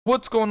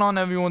What's going on,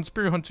 everyone?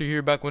 Spirit Hunter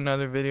here, back with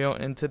another video.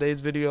 In today's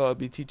video I'll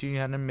be teaching you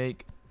how to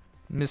make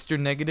Mr.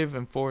 Negative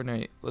in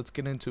Fortnite. Let's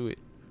get into it.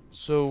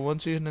 So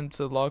once you hit into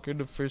the locker,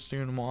 the first thing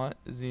you're going to want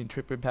is the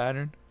intrepid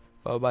pattern,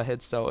 followed by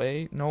head style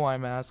A, no eye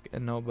mask,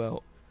 and no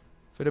belt.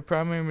 For the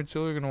primary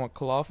material you're going to want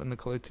cloth and the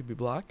color to be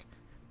black.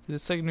 For the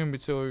secondary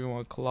material you're going to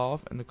want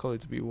cloth and the color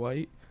to be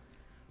white.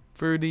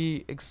 For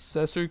the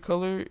accessory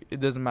color, it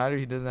doesn't matter,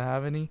 he doesn't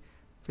have any.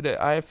 For the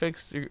eye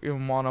effects, you're going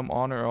to want them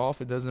on or off,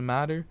 it doesn't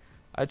matter.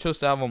 I chose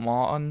to have him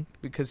on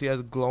because he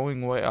has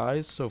glowing white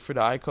eyes. So for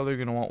the eye color,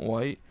 you're going to want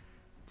white.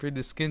 For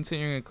the skin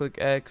tint, you're going to click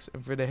X.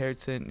 And for the hair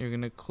tint, you're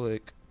going to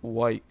click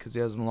white because he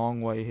has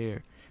long white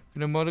hair. For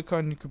the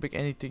emoticon, you can pick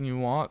anything you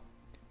want.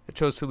 I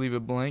chose to leave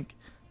it blank.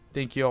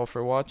 Thank you all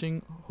for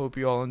watching. Hope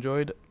you all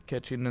enjoyed.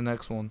 Catch you in the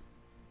next one.